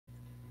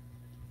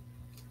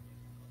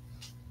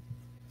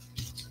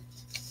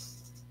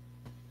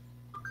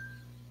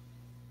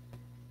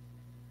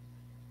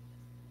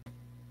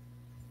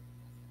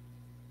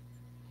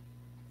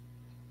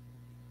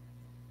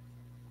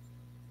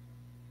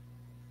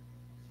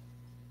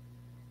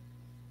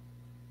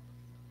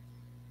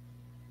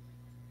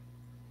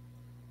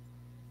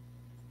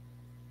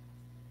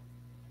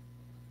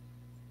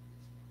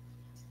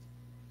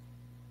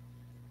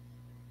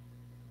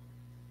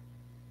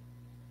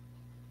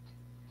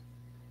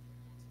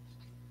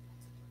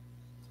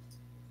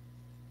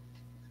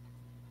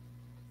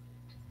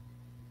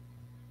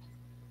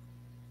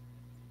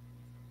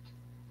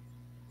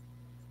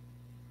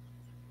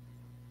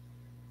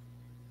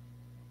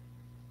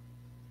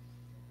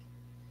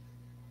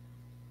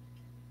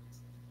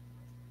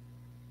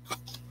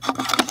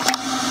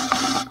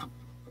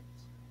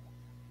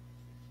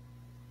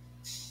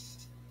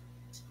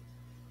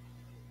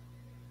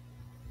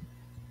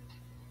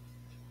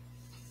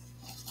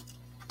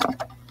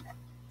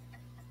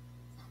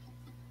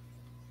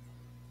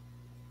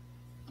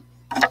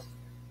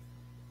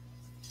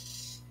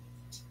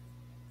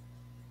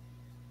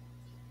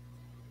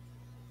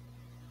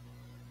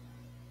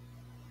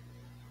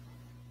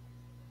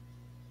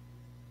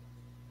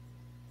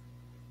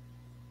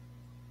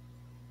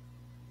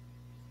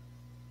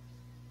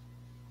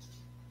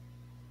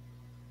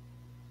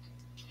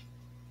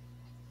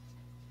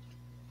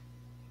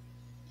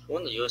Who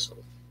won the US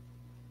Open?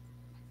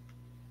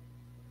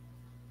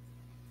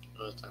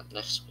 Or is that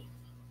next week?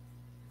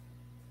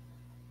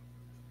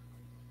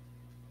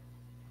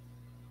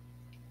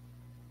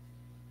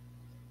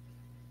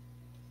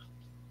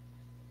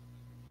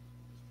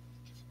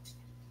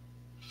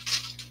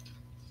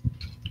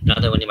 No,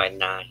 they're winning by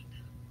 9.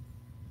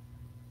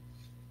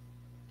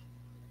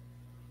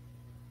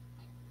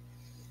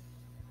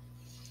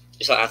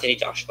 You saw Anthony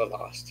Joshua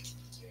lost.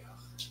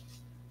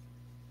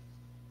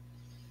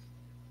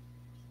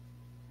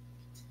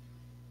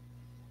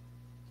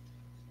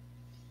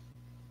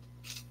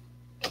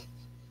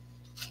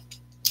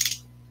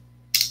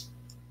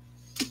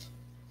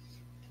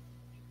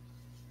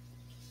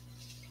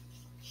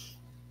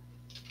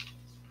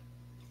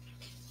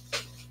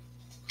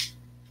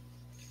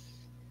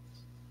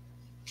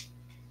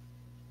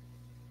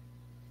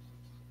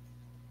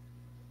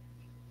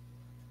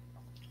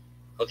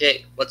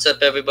 Okay, what's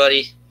up,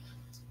 everybody?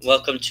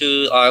 Welcome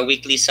to our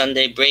weekly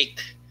Sunday break.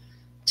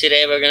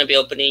 Today we're going to be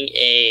opening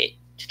a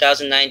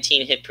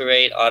 2019 Hit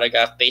Parade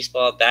autographed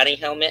baseball batting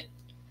helmet.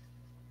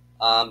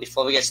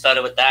 Before we get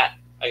started with that,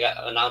 I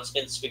got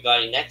announcements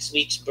regarding next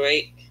week's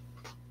break,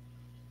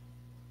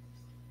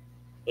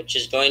 which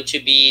is going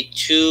to be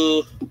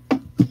 2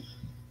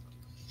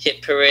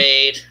 Hit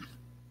Parade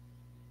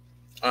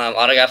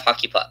autographed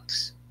hockey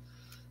pucks.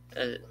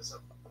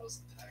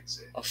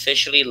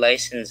 Officially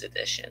licensed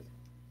edition.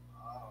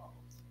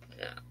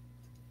 Yeah.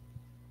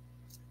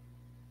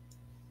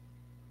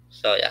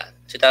 So yeah,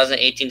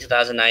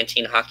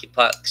 2018-2019 hockey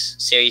pucks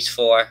series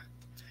 4.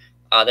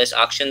 This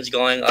auction's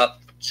going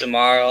up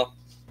tomorrow,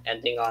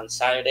 ending on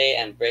Saturday,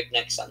 and break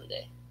next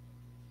Sunday.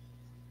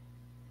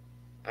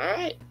 All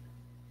right.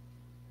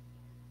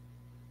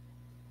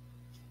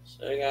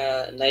 So we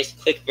got a nice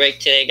quick break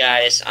today,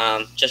 guys.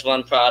 Just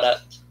one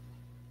product.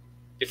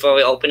 Before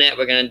we open it,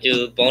 we're gonna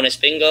do bonus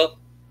bingo.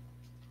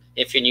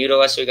 If you're new to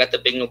us, we got the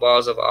bingo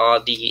balls of all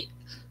the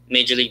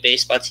Major League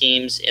Baseball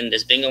teams in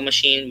this bingo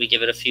machine. We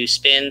give it a few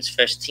spins.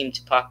 First team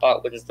to pop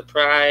out wins the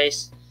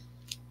prize.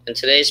 And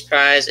today's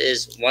prize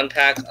is 1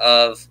 pack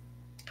of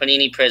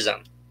Panini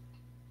Prism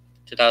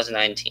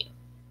 2019.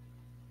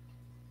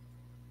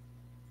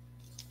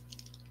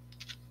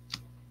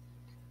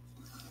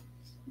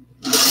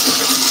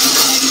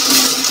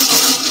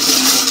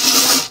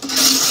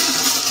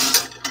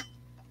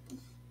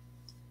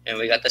 And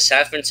we got the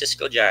San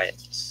Francisco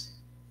Giants.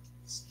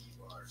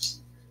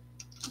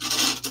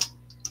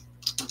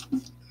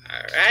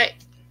 Alright.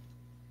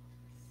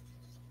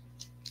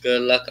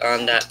 Good luck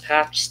on that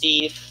pack,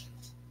 Steve.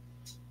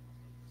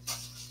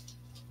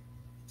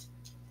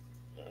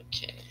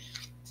 Okay.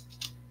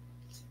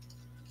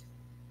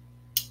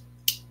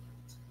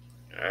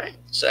 Alright.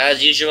 So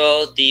as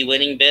usual, the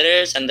winning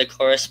bidders and the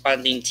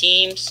corresponding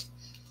teams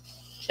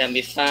can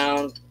be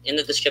found in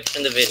the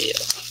description of the video.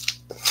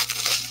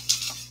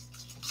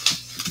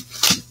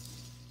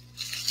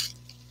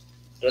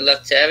 Good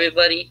luck to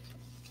everybody.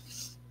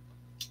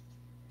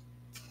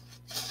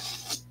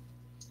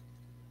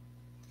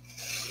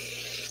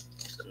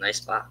 It's a nice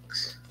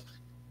box.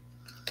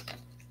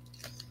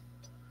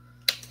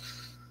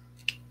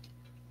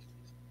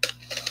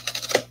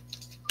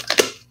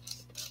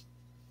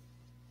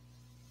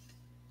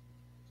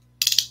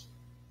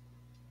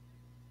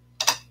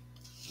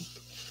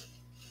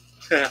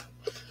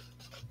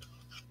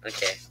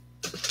 Okay.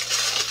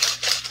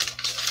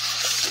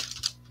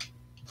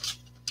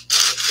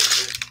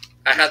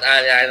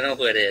 I don't know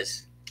who it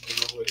is. You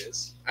know who it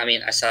is? I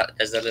mean, I saw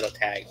there's a little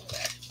tag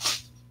there.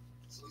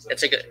 So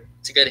it's a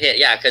good hit.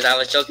 Yeah, because I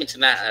was joking to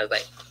Matt. I was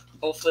like,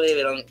 hopefully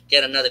we don't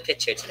get another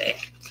picture today.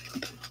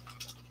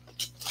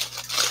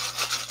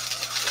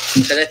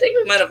 Because I think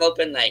we might have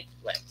opened like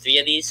 3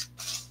 of these.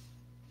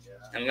 Yeah.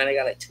 And we might have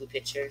got like 2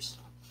 pictures.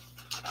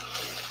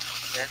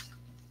 Yeah.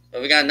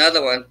 But we got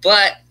another one,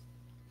 but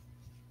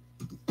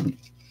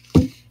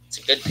it's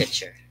a good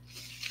picture.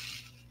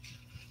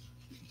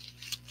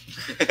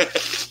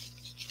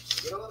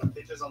 We got a lot of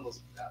pictures on those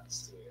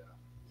bats too, yeah.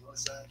 You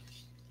notice that?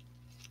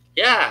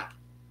 Yeah.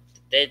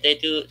 They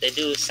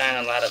do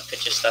sign a lot of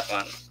picture stuff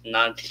on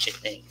non-picture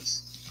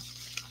things.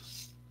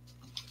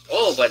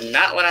 Oh, but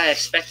not what I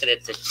expected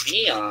it to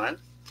be on.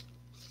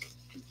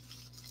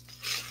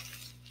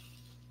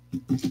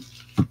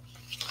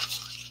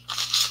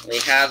 We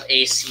have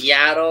a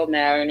Seattle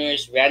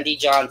Mariners Randy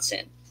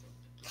Johnson.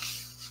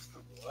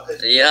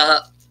 What? Yeah.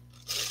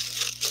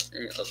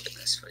 Let me open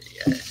this for you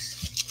guys.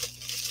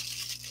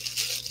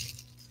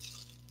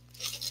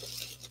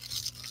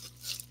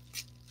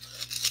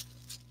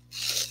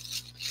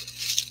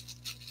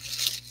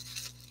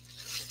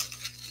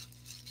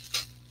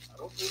 I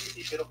don't believe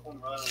he hit a home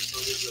run until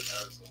he was with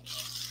Arizona.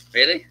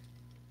 Really?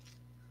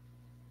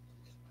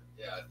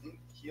 Yeah, I think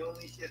he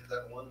only hit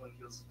that one when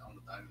he was on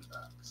the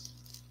Diamondbacks.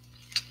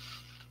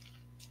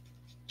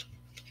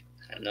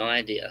 I have no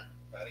idea.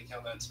 Batting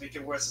count, and to make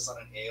it worse, it's on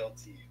an AL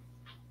team.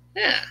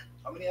 Yeah.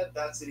 How many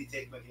at-bats did he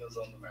take when he was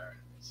on the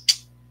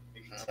Mariners?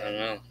 Maybe I don't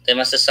know. They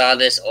must have saw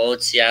this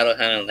old Seattle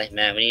helmet like,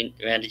 man, we need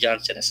Randy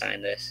Johnson to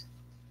sign this.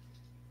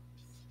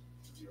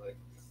 Would you like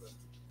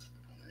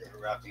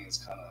wrapping is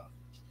kind of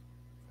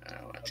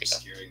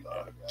obscuring the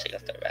autograph. Take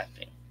off the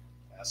wrapping.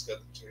 That's good.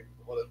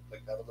 Hold it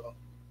like that a little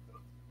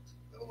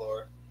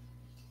lower.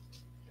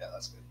 Yeah,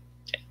 that's good.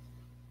 Okay.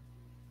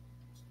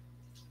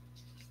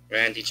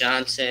 Randy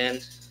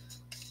Johnson,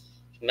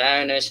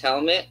 Mariners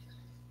helmet.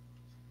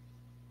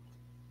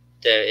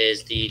 There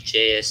is the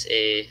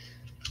JSA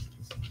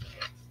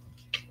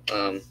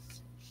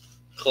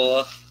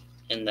core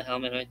in the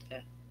helmet right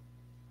there.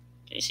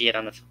 Can you see it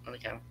on the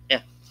camera?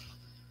 Yeah.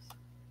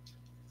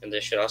 And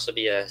there should also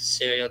be a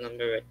serial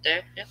number right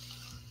there. Yeah.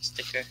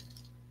 Sticker.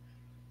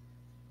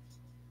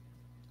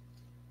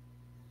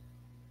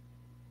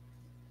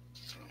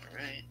 All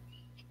right.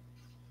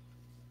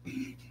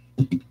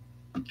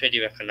 Pretty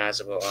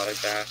recognizable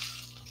autograph.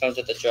 Comes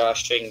with a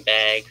drawstring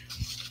bag.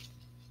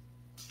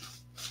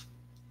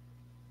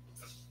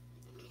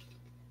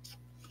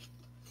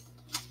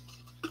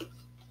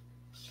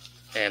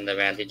 And the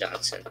Randy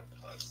Johnson.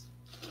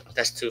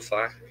 That's too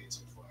far. Way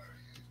too far.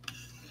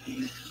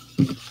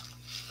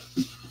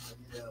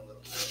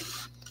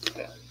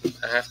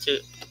 I have to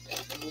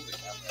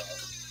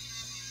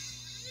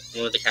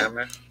move the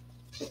camera.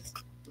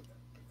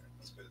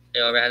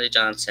 Yo, Randy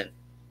Johnson.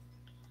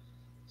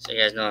 So you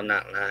guys know I'm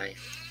not lying.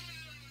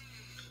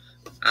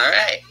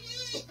 Alright.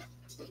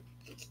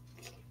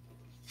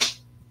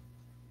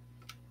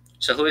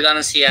 So who we got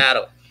in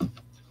Seattle?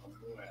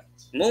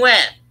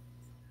 Muant.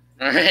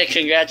 Alright,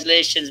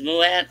 congratulations,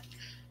 Muant.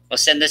 We'll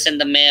send this in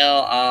the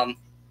mail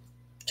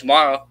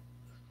tomorrow.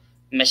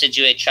 Message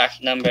you a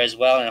tracking number as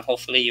well, and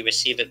hopefully you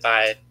receive it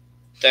by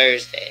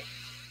Thursday.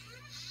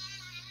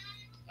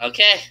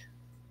 Okay.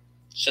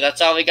 So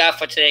that's all we got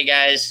for today,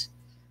 guys.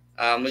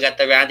 We got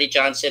the Randy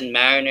Johnson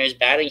Mariners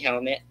batting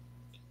helmet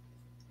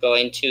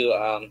going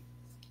to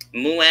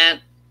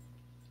Muant.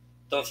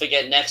 Don't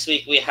forget, next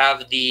week we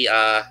have the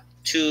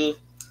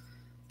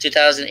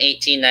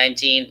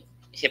 2018-19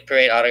 Hit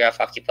Parade Autograph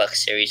Hockey Puck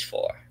Series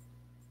 4.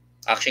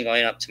 Auction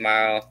going up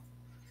tomorrow,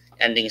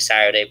 ending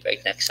Saturday,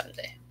 break next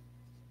Sunday.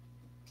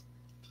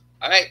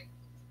 Alright.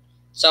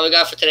 That's all we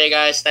got for today,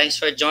 guys. Thanks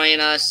for joining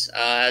us.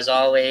 As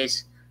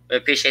always, we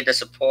appreciate the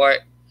support,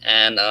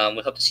 and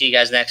we hope to see you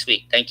guys next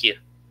week. Thank you.